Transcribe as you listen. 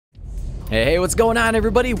Hey, what's going on,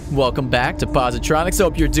 everybody? Welcome back to PositronX.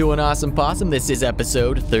 Hope you're doing awesome, Possum. This is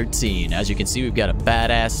episode 13. As you can see, we've got a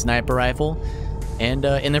badass sniper rifle. And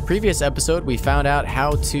in the previous episode, we found out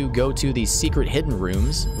how to go to these secret hidden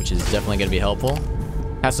rooms, which is definitely going to be helpful.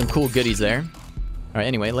 Have some cool goodies there. All right,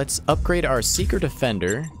 anyway, let's upgrade our Seeker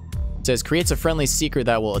Defender. It says, creates a friendly seeker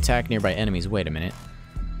that will attack nearby enemies. Wait a minute.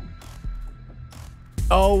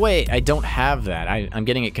 Oh, wait, I don't have that. I'm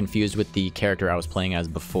getting it confused with the character I was playing as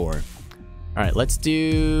before. All right, let's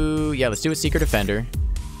do a Seeker Defender.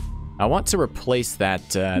 I want to replace that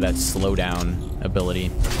that slowdown ability.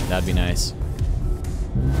 That'd be nice.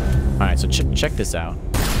 All right, so check this out.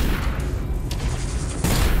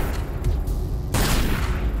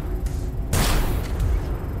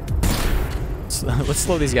 Let's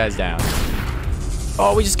slow these guys down.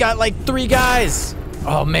 Oh, we just got like 3 guys.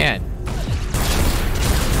 Oh man.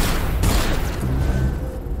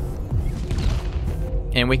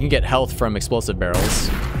 And we can get health from explosive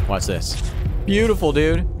barrels. Watch this. Beautiful,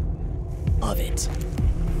 dude. Love it.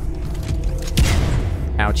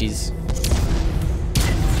 Ouchies.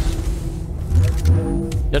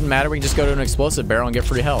 Doesn't matter, we can just go to an explosive barrel and get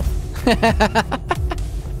free health.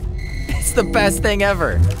 It's the best thing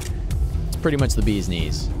ever. It's pretty much the bee's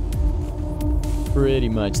knees. Pretty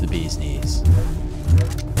much the bee's knees.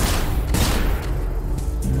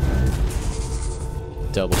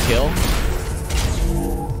 Double kill.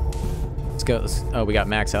 Let's go. Oh, we got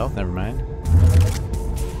max health. Never mind.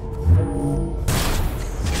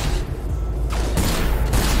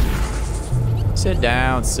 Sit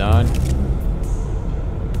down, son.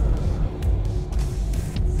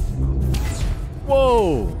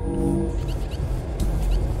 Whoa!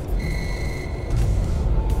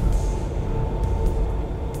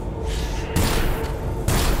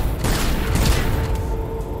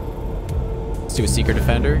 Let's do a Seeker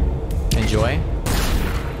Defender. Enjoy.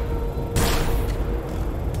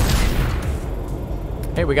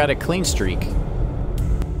 Hey, we got a clean streak. I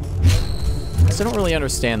still don't really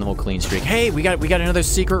understand the whole clean streak. Hey, we got another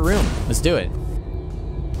secret room. Let's do it.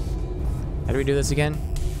 How do we do this again?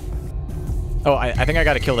 Oh, I think I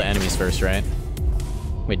gotta kill the enemies first, right?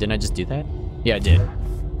 Wait, didn't I just do that? Yeah, I did.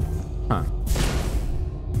 Huh.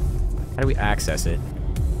 How do we access it?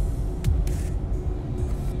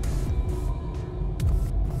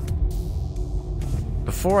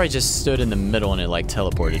 Before I just stood in the middle and it like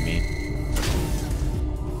teleported me.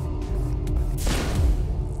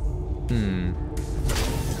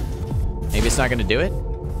 Maybe it's not gonna do it?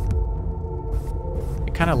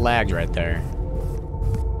 It kind of lagged right there.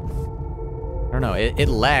 I don't know, it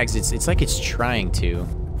lags, it's like it's trying to.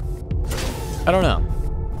 I don't know.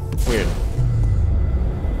 Weird.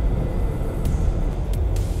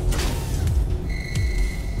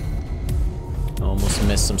 Almost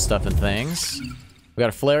missed some stuff and things. We got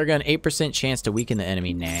a flare gun, 8% chance to weaken the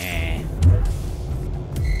enemy. Nah.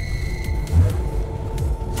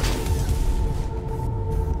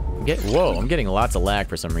 Whoa, I'm getting lots of lag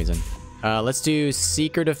for some reason. Let's do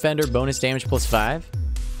Seeker Defender, bonus damage plus 5.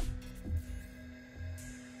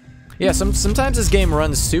 Yeah, sometimes this game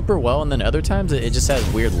runs super well, and then other times it just has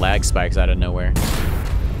weird lag spikes out of nowhere.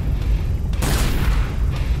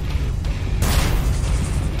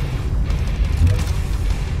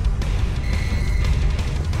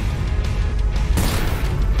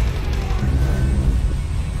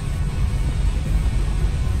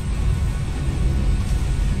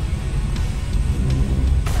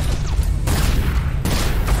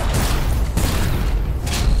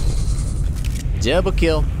 Double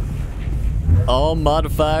kill. All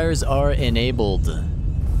modifiers are enabled.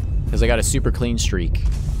 Because I got a super clean streak.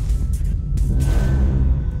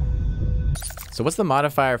 So what's the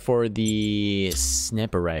modifier for the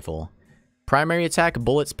sniper rifle? Primary attack,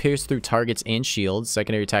 bullets pierce through targets and shields.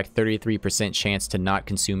 Secondary attack, 33% chance to not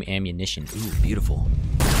consume ammunition. Ooh, beautiful.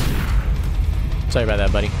 Sorry about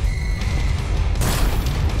that, buddy.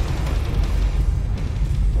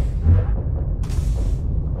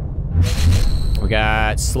 We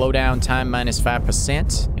got slowdown time minus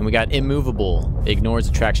 5%, and we got immovable, ignores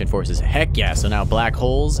attraction forces. Heck yeah, so now black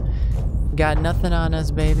holes got nothing on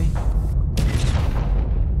us, baby. All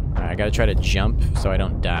right, I gotta try to jump so I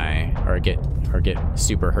don't die or get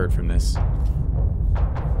super hurt from this.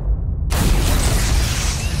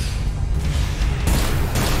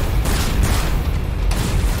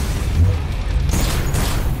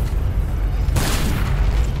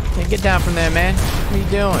 Hey, get down from there, man. What are you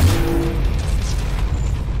doing?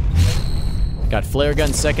 Got flare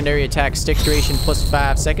gun, secondary attack, stick duration plus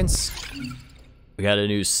 5 seconds. We got a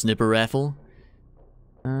new sniper rifle.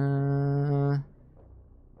 I'm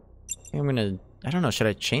gonna I don't know, should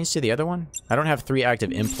I change to the other one? I don't have 3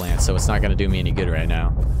 active implants, so it's not gonna do me any good right now.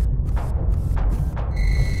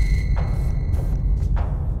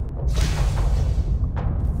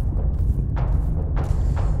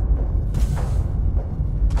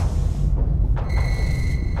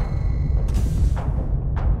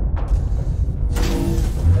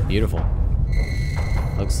 Beautiful.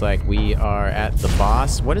 Looks like we are at the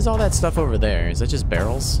boss. What is all that stuff over there? Is that just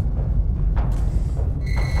barrels?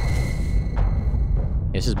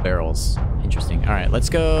 It's just barrels. Interesting. All right, let's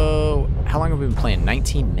go. How long have we been playing?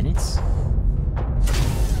 19 minutes?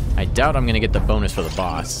 I doubt I'm gonna get the bonus for the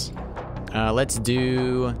boss. Let's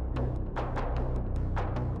do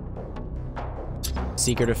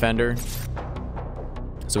Seeker Defender,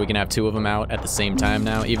 so we can have 2 of them out at the same time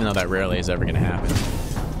now, even though that rarely is ever gonna happen.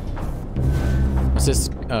 What's this?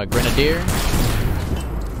 Grenadier?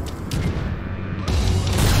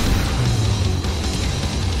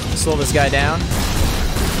 Slow this guy down.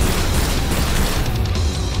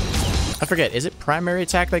 I forget, is it primary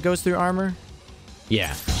attack that goes through armor?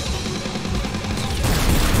 Yeah.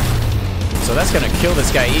 So that's gonna kill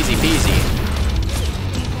this guy easy peasy.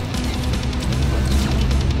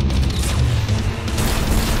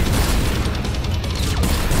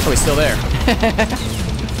 Oh, he's still there.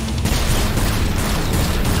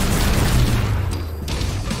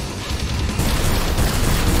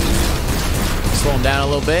 Slow him down a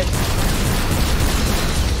little bit.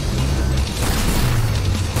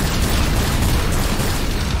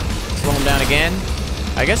 Slow him down again.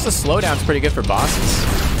 I guess the slowdown's pretty good for bosses.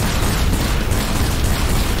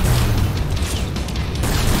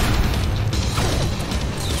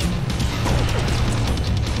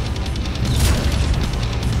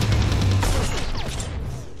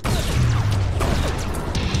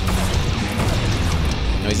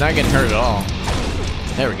 No, he's not getting hurt at all.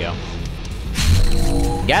 There we go.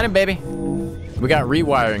 Got him, baby. We got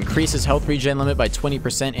Rewire. Increases health regen limit by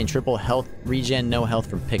 20% and triple health regen, no health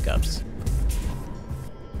from pickups.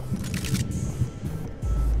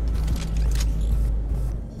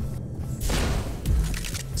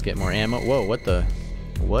 Let's get more ammo. Whoa, what the?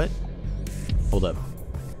 What? Hold up.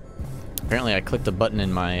 Apparently I clicked a button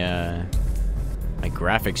and my my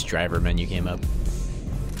graphics driver menu came up.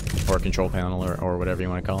 Or control panel, or whatever you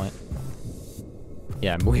want to call it.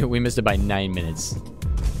 Yeah, we missed it by 9 minutes.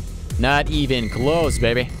 Not even close,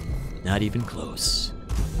 baby. Not even close.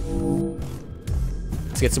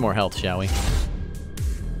 Let's get some more health, shall we?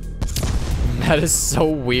 That is so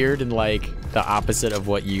weird and like the opposite of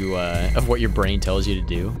what your brain tells you to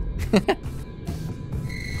do. All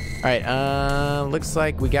right, looks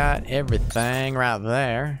like we got everything right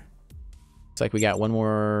there. Looks like we got one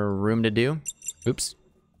more room to do. Oops,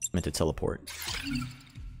 meant to teleport.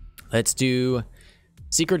 Let's do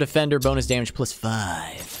Secret Defender, bonus damage plus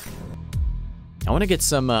 5. I want to get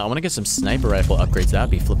some sniper rifle upgrades. That'd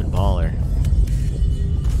be flipping baller.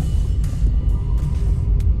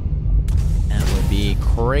 That would be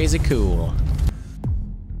crazy cool.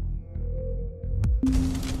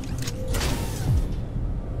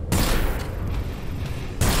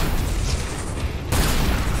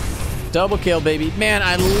 Double kill, baby. Man,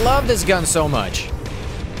 I love this gun so much.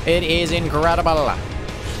 It is incredible.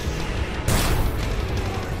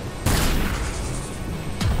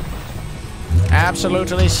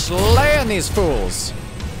 Absolutely slaying these fools.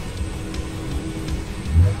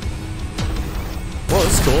 Whoa,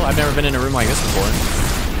 this is cool. I've never been in a room like this before.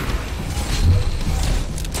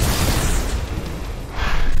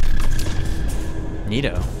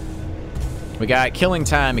 Neato. We got killing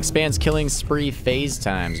time. Expands killing spree phase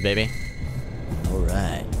times, baby.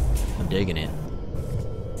 Alright. I'm digging it.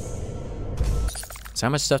 So how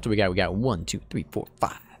much stuff do we got? We got 1, 2, 3, 4,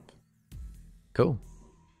 5. Cool.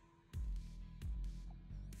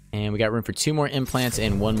 And we got room for 2 more implants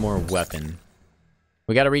and 1 more weapon.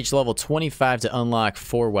 We got to reach level 25 to unlock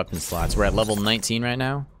 4 weapon slots. We're at level 19 right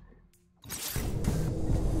now.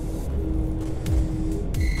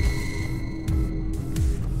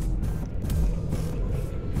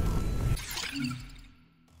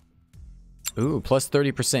 Ooh, plus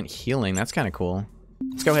 30% healing. That's kind of cool.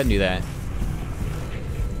 Let's go ahead and do that.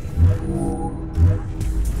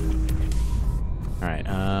 Alright,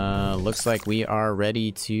 looks like we are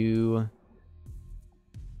ready to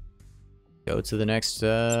go to the next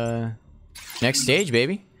stage,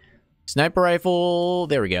 baby. Sniper rifle,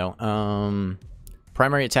 there we go.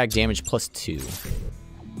 Primary attack damage plus 2.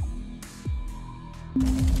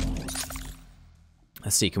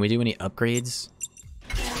 Let's see, can we do any upgrades?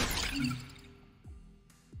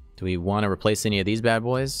 Do we want to replace any of these bad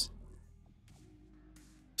boys?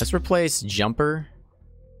 Let's replace Jumper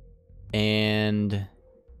and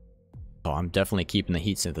Oh, I'm definitely keeping the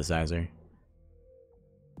heat synthesizer.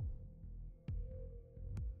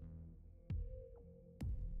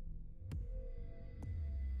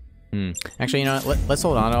 Actually, you know what? Let's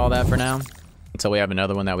hold on to all that for now until we have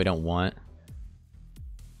another one that we don't want.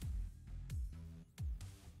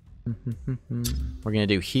 We're gonna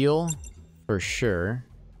do heal for sure.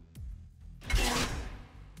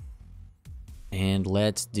 And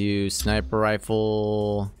let's do sniper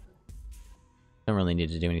rifle. Don't really need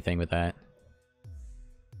to do anything with that.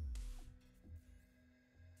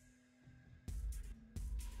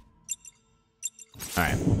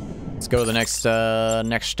 Alright. Let's go to the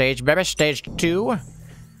next stage, baby. Stage 2.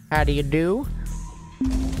 How do you do?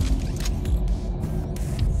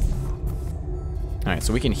 Alright,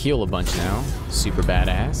 so we can heal a bunch now. Super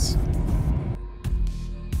badass.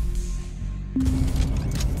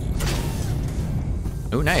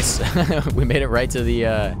 Oh, nice. We made it right to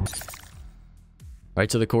the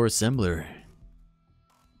core assembler.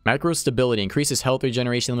 Macro stability increases health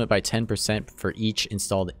regeneration limit by 10% for each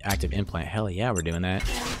installed active implant. Hell yeah, we're doing that.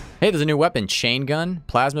 Hey, there's a new weapon, chain gun,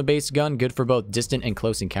 plasma-based gun, good for both distant and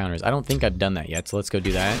close encounters. I don't think I've done that yet, so let's go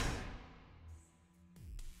do that.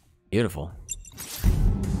 Beautiful.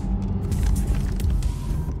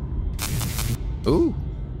 Ooh.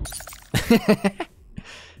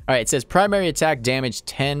 Alright, it says primary attack damage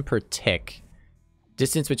 10 per tick.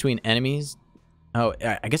 Distance between enemies. Oh,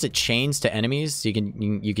 I guess it chains to enemies. So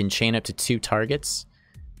you can chain up to 2 targets.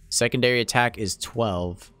 Secondary attack is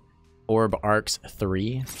 12. Orb arcs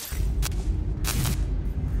 3.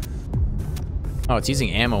 Oh, it's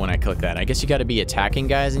using ammo when I click that. I guess you gotta be attacking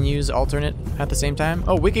guys and use alternate at the same time.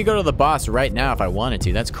 Oh, we could go to the boss right now if I wanted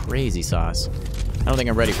to. That's crazy sauce. I don't think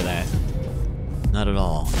I'm ready for that. Not at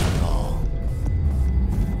all. Not at all.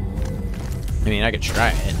 I mean, I could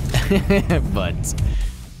try it, but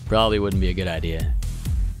probably wouldn't be a good idea.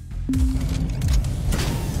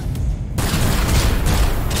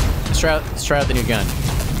 Let's try out the new gun.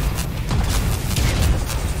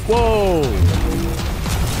 Whoa!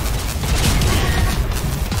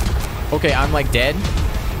 Okay, I'm like dead.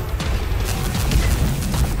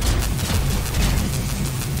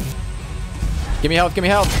 Give me health, give me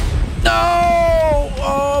health. No!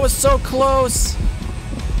 Oh, I was so close.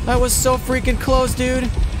 That was so freaking close, dude.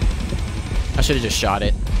 I should have just shot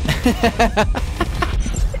it.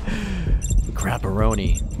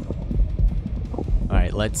 Crapperoni. All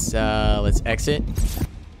right, let's exit.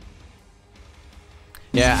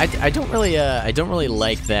 Yeah, I don't really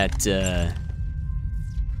like that.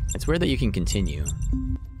 It's weird that you can continue.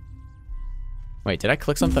 Wait, did I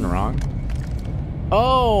click something wrong?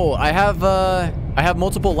 Oh, I have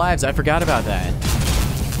multiple lives. I forgot about that.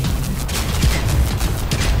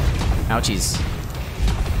 Ouchies.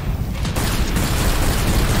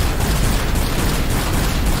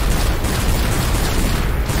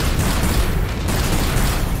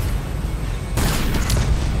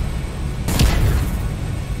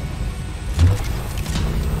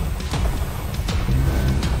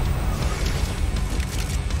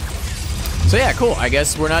 So yeah, cool. I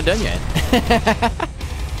guess we're not done yet.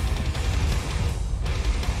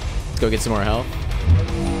 Let's go get some more health.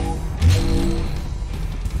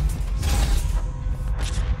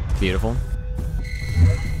 Beautiful.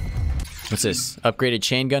 What's this? Upgraded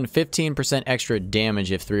chain gun, 15% extra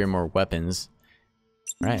damage if 3 or more weapons.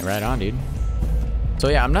 Right on, dude. So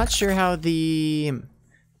yeah, I'm not sure how the...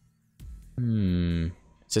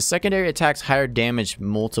 So secondary attacks higher damage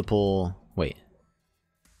multiple... Wait.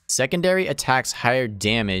 Secondary attacks higher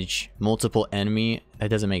damage multiple enemy...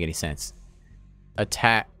 That doesn't make any sense.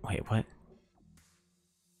 Attack... Wait, what?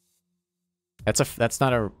 That's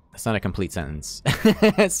not a complete sentence.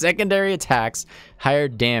 Secondary attacks, higher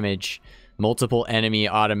damage, multiple enemy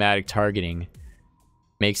automatic targeting.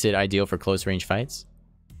 Makes it ideal for close range fights?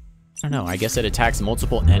 I don't know, I guess it attacks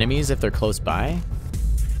multiple enemies if they're close by?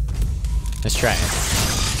 Let's try it.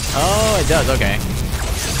 Oh, it does, okay.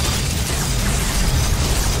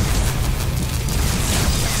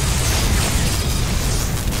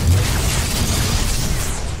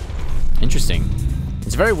 Interesting.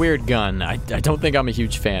 It's a very weird gun. I don't think I'm a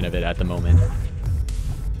huge fan of it at the moment.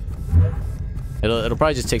 It'll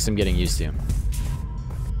probably just take some getting used to.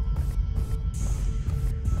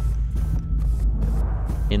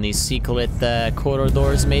 In these secret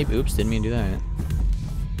corridors, maybe. Oops, didn't mean to do that.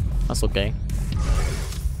 That's okay.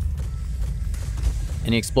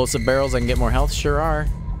 Any explosive barrels I can get more health? Sure are.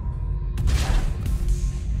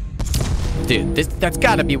 Dude, that's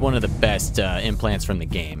gotta be one of the best implants from the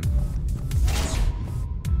game.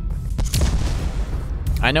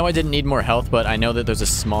 I know I didn't need more health, but I know that there's a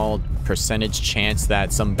small percentage chance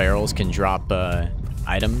that some barrels can drop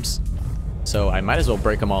items. So I might as well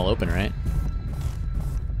break them all open, right?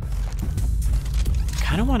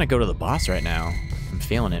 I don't want to go to the boss right now. I'm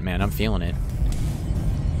feeling it, man. I'm feeling it.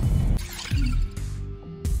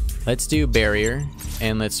 Let's do barrier,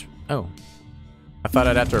 and let's... Oh. I thought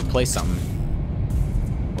I'd have to replace something.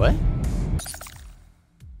 What?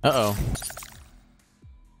 Uh-oh.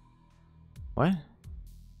 What?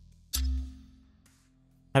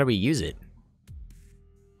 How do we use it?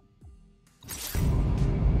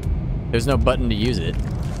 There's no button to use it.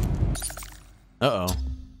 Uh-oh.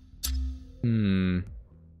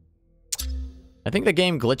 I think the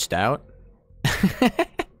game glitched out.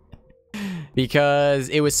 Because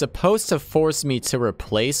it was supposed to force me to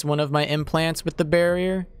replace one of my implants with the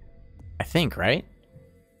barrier. I think, right?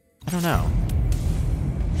 I don't know.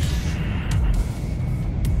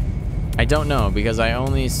 I don't know, because I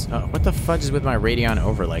only... Oh, what the fudge is with my Radeon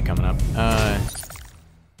overlay coming up? I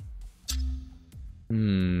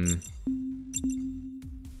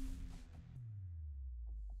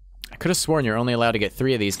could have sworn you're only allowed to get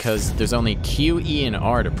 3 of these because there's only Q, E, and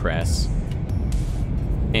R to press.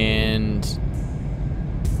 And...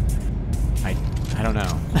 I don't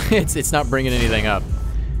know. It's not bringing anything up.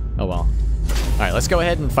 Oh well. Alright, let's go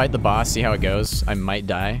ahead and fight the boss, see how it goes. I might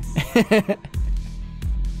die.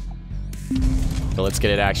 So let's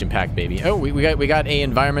get it action-packed, baby. Oh, we got a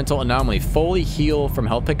environmental anomaly. Fully heal from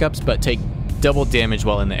health pickups, but take double damage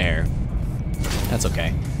while in the air. That's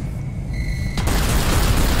okay.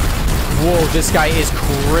 Whoa, this guy is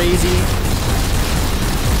crazy.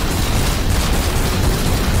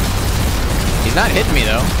 He's not hitting me,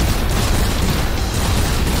 though.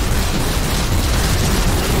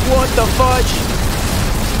 What the fudge?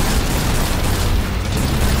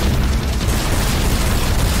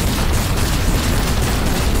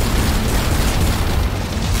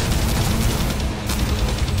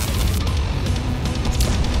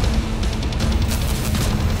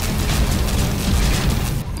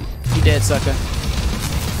 You dead, sucker.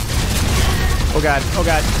 Oh god, oh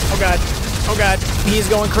god, oh god, oh god. He is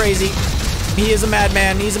going crazy. He is a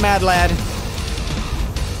madman. He's a mad lad.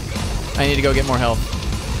 I need to go get more health.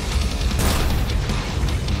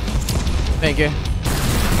 Thank you.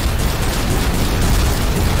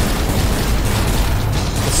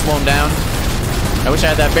 Let's slow him down. I wish I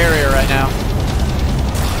had that barrier right now.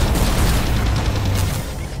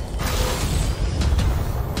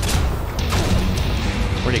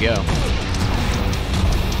 Where'd he go?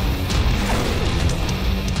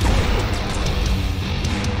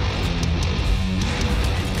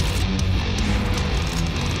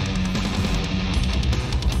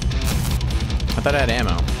 I thought I had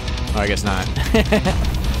ammo. Oh, I guess not.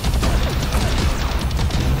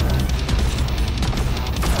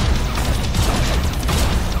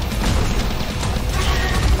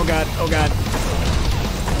 Oh god, oh god.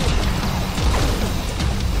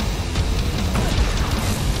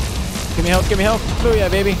 Give me health, give me health. Oh yeah,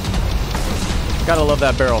 baby. Gotta love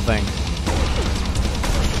that barrel thing.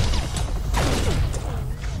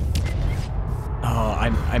 Oh,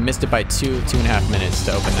 I missed it by 2.5 minutes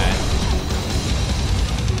to open that.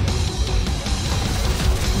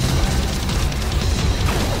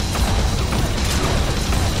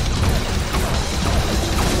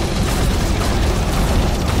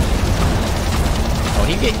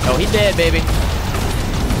 Oh, he dead, baby.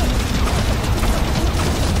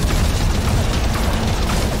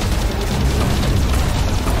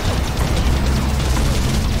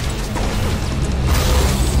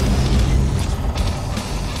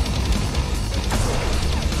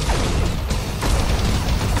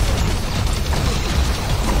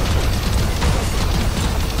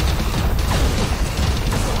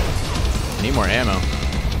 I need more ammo.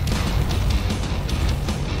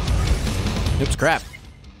 Oops, crap.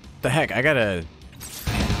 The heck, I gotta...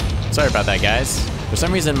 Sorry about that, guys. For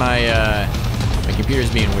some reason, my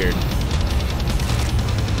computer's being weird.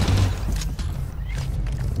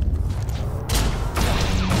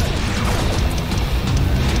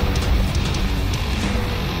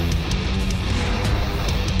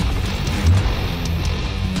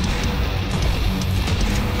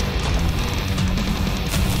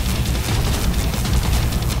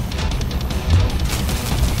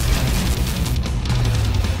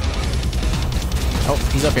 Oh,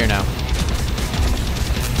 he's up here now.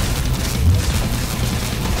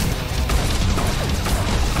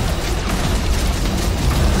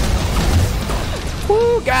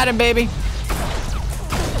 Woo, got him, baby.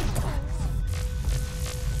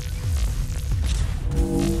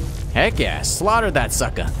 Heck yeah, slaughtered that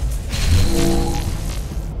sucker.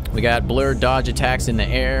 We got blur dodge attacks in the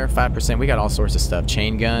air, 5%. We got all sorts of stuff.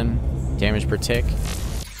 Chain gun, damage per tick.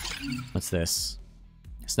 What's this?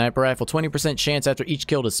 Sniper rifle, 20% chance after each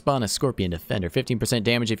kill to spawn a Scorpion Defender. 15%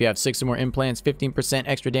 damage if you have 6 or more implants. 15%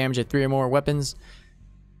 extra damage at 3 or more weapons.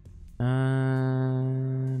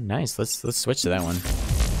 Nice. Let's switch to that one.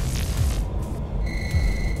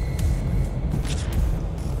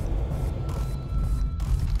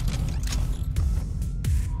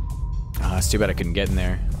 Ah, it's too bad I couldn't get in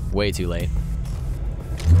there. Way too late.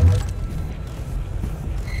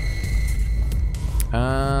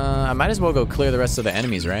 I might as well go clear the rest of the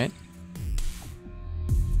enemies, right?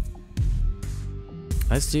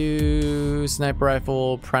 Let's do sniper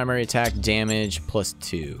rifle, primary attack damage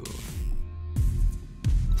 +2.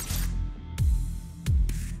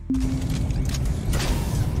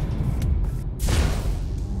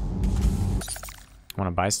 Want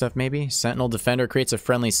to buy stuff maybe? Sentinel Defender creates a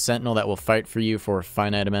friendly sentinel that will fight for you for a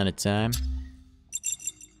finite amount of time.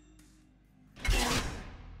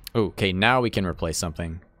 Okay, now we can replace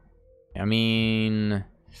something. I mean...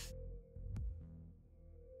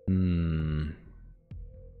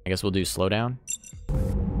 I guess we'll do slowdown.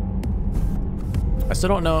 I still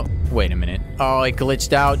don't know... Wait a minute. Oh, it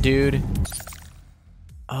glitched out, dude.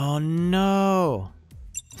 Oh, no.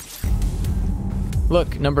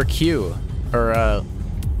 Look, number Q. Or,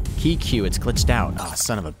 key Q, it's glitched out. Oh,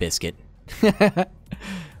 son of a biscuit.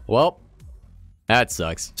 Well, that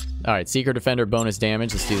sucks. Alright, Seeker Defender bonus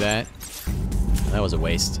damage. Let's do that. That was a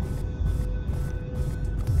waste.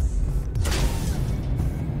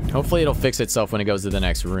 Hopefully it'll fix itself when it goes to the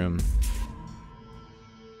next room.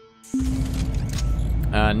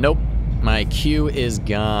 Nope. My Q is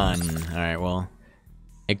gone. Alright, well.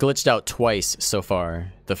 It glitched out twice so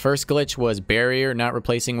far. The first glitch was barrier not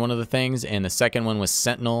replacing one of the things, and the second one was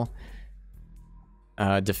sentinel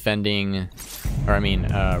defending, or I mean,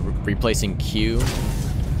 replacing Q.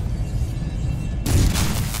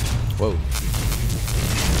 Whoa.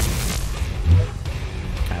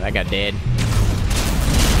 Ah, that got dead.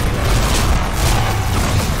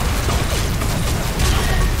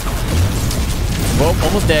 Whoa,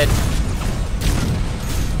 almost dead.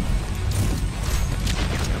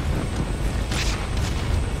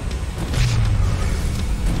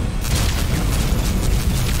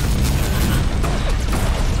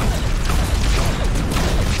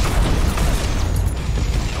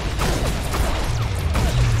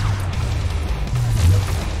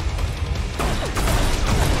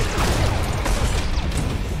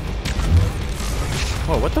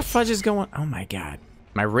 Whoa, what the fudge is going on? Oh my god.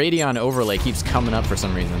 My Radeon overlay keeps coming up for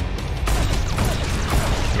some reason.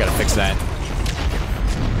 I gotta fix that.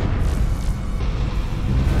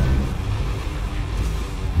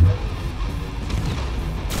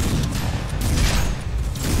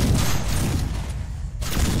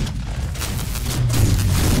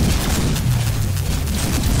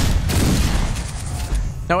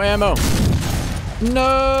 No ammo.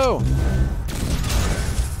 No!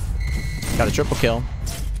 Got a triple kill.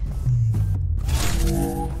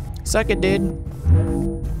 Suck it, dude.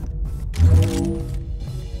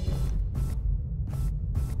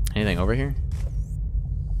 Anything over here?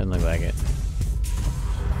 Doesn't look like it.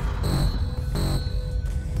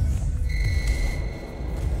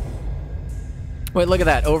 Wait, look at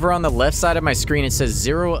that. Over on the left side of my screen, it says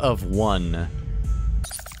 0 of 1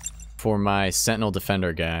 for my Sentinel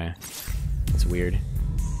Defender guy. It's weird.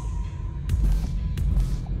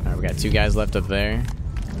 Alright, we got 2 guys left up there.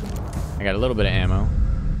 I got a little bit of ammo.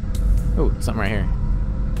 Ooh, something right here.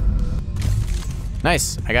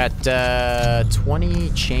 Nice. I got 20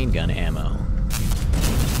 chain gun ammo.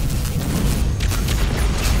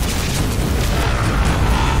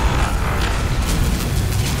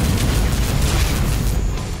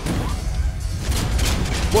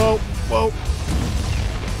 Whoa, whoa.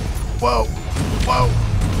 Whoa, whoa.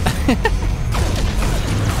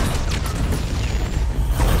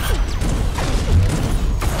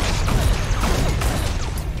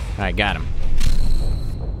 I got him.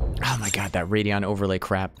 Oh my god, that Radeon overlay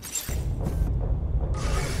crap.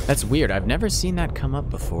 That's weird. I've never seen that come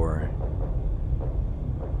up before.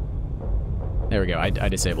 There we go. I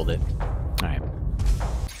disabled it. Alright.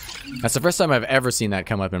 That's the first time I've ever seen that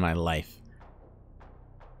come up in my life.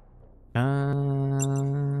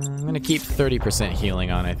 I'm gonna keep 30%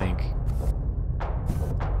 healing on, I think.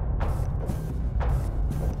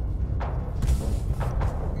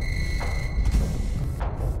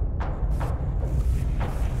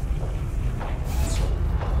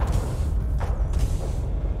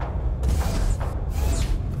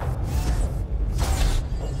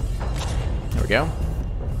 Go.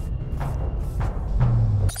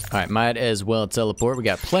 Alright, might as well teleport. We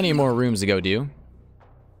got plenty more rooms to go do.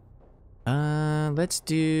 Let's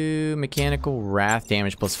do mechanical wrath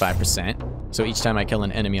damage plus 5%. So each time I kill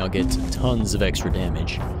an enemy, I'll get tons of extra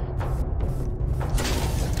damage.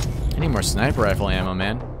 I need more sniper rifle ammo,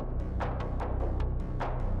 man.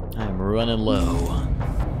 I'm running low.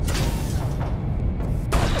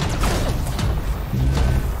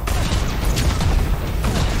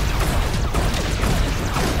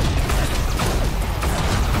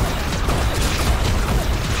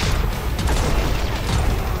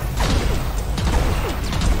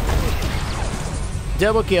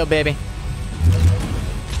 Double kill, baby.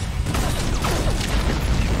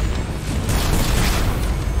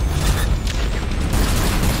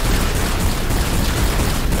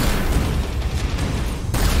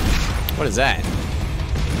 What is that?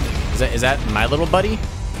 Is that my little buddy?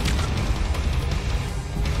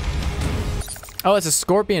 Oh, it's a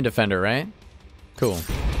scorpion defender, right? Cool.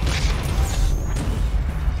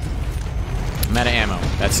 I'm out of ammo.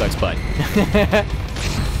 That sucks, bud.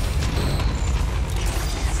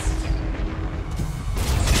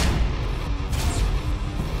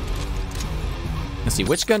 Let's see,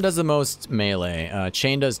 which gun does the most melee?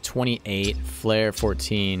 Chain does 28, flare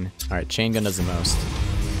 14. All right, chain gun does the most.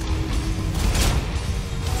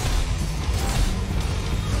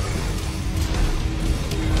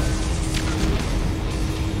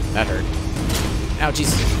 That hurt.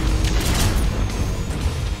 Ouchies.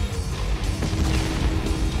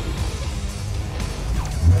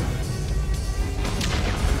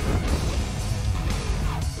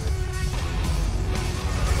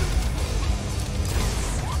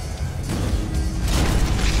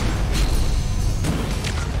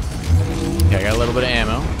 Okay, I got a little bit of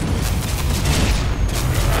ammo.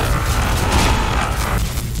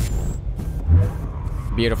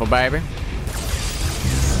 Beautiful, baby.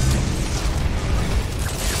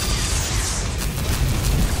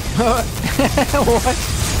 What?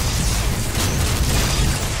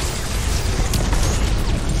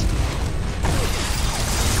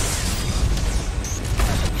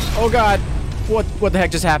 Oh god. What the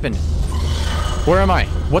heck just happened? Where am I?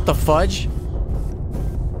 What the fudge?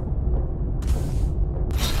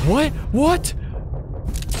 What? What?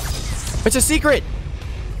 It's a secret.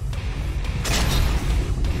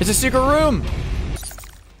 It's a secret room.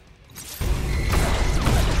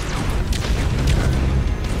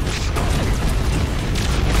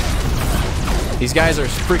 These guys are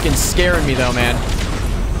freaking scaring me though, man.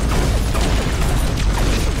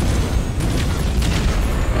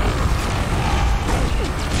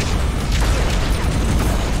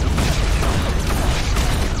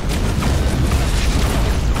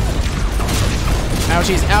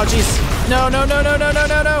 Ouchies, ouchies. No, no, no, no, no, no,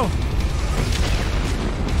 no, no.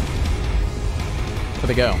 Where'd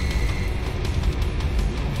they go?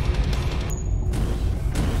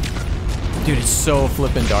 Dude, it's so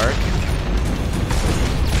flippin' dark.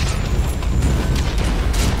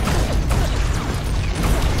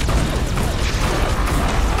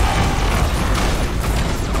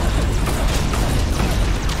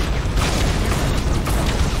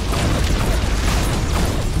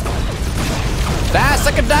 Fast,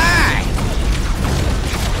 I could die!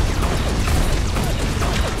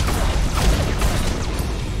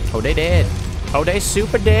 Oh, they dead. Oh, they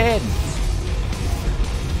super dead.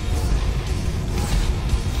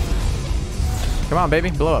 Come on, baby,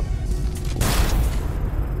 blow up.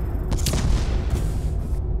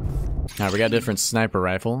 Alright, we got a different sniper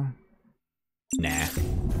rifle. Nah.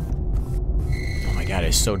 Oh my god,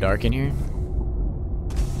 it's so dark in here.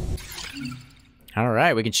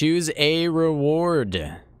 Alright, we can choose a reward.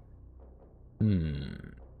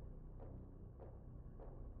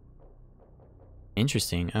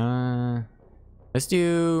 Interesting. Let's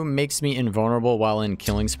do makes me invulnerable while in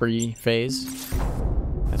killing spree phase.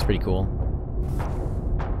 That's pretty cool.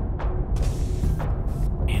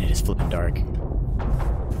 Man, it is flipping dark.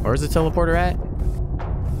 Where's the teleporter at?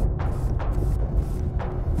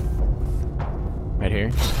 Right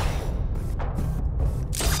here.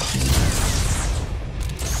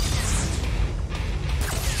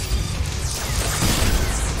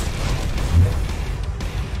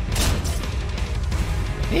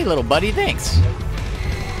 Hey, little buddy, thanks.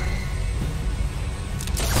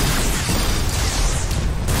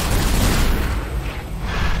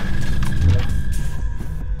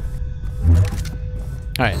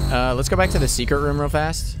 Alright, let's go back to the secret room real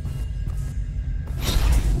fast.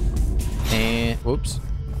 And, whoops.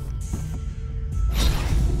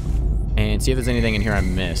 And see if there's anything in here I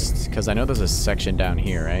missed. Because I know there's a section down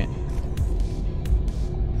here, right?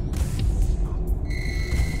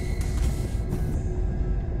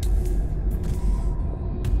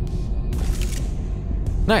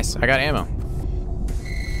 Nice, I got ammo.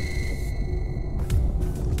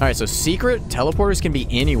 Alright, so secret teleporters can be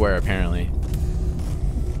anywhere, apparently.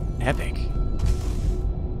 Epic.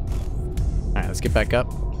 Alright, let's get back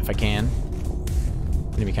up, if I can.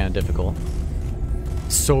 It's gonna be kind of difficult.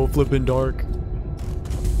 So flippin' dark.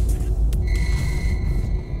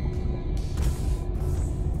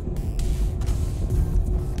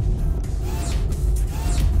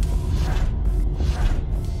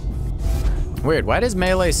 Weird, why does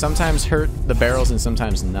melee sometimes hurt the barrels and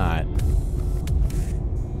sometimes not?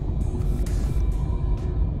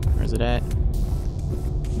 Where's it at?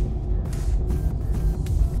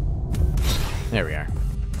 There we are.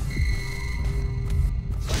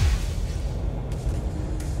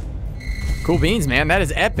 Cool beans, man. That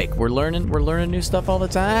is epic. We're learning new stuff all the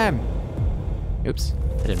time. Oops,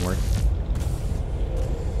 that didn't work.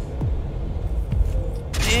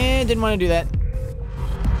 And didn't want to do that.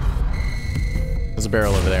 There's a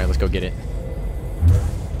barrel over there. Let's go get it.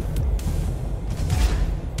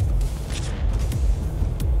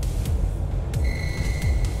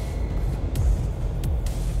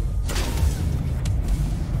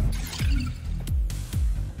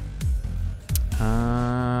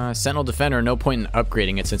 Sentinel Defender, no point in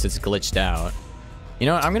upgrading it since it's glitched out. You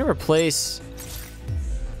know what? I'm gonna replace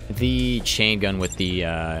the chain gun with the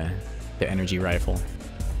energy rifle.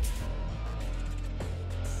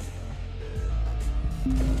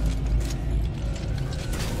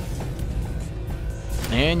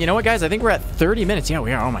 And you know what, guys? I think we're at 30 minutes. Yeah,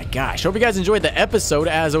 we are. Oh my gosh. Hope you guys enjoyed the episode.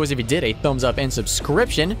 As always, if you did, a thumbs up and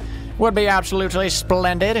subscription would be absolutely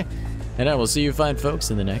splendid. And I will see you fine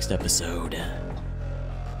folks in the next episode.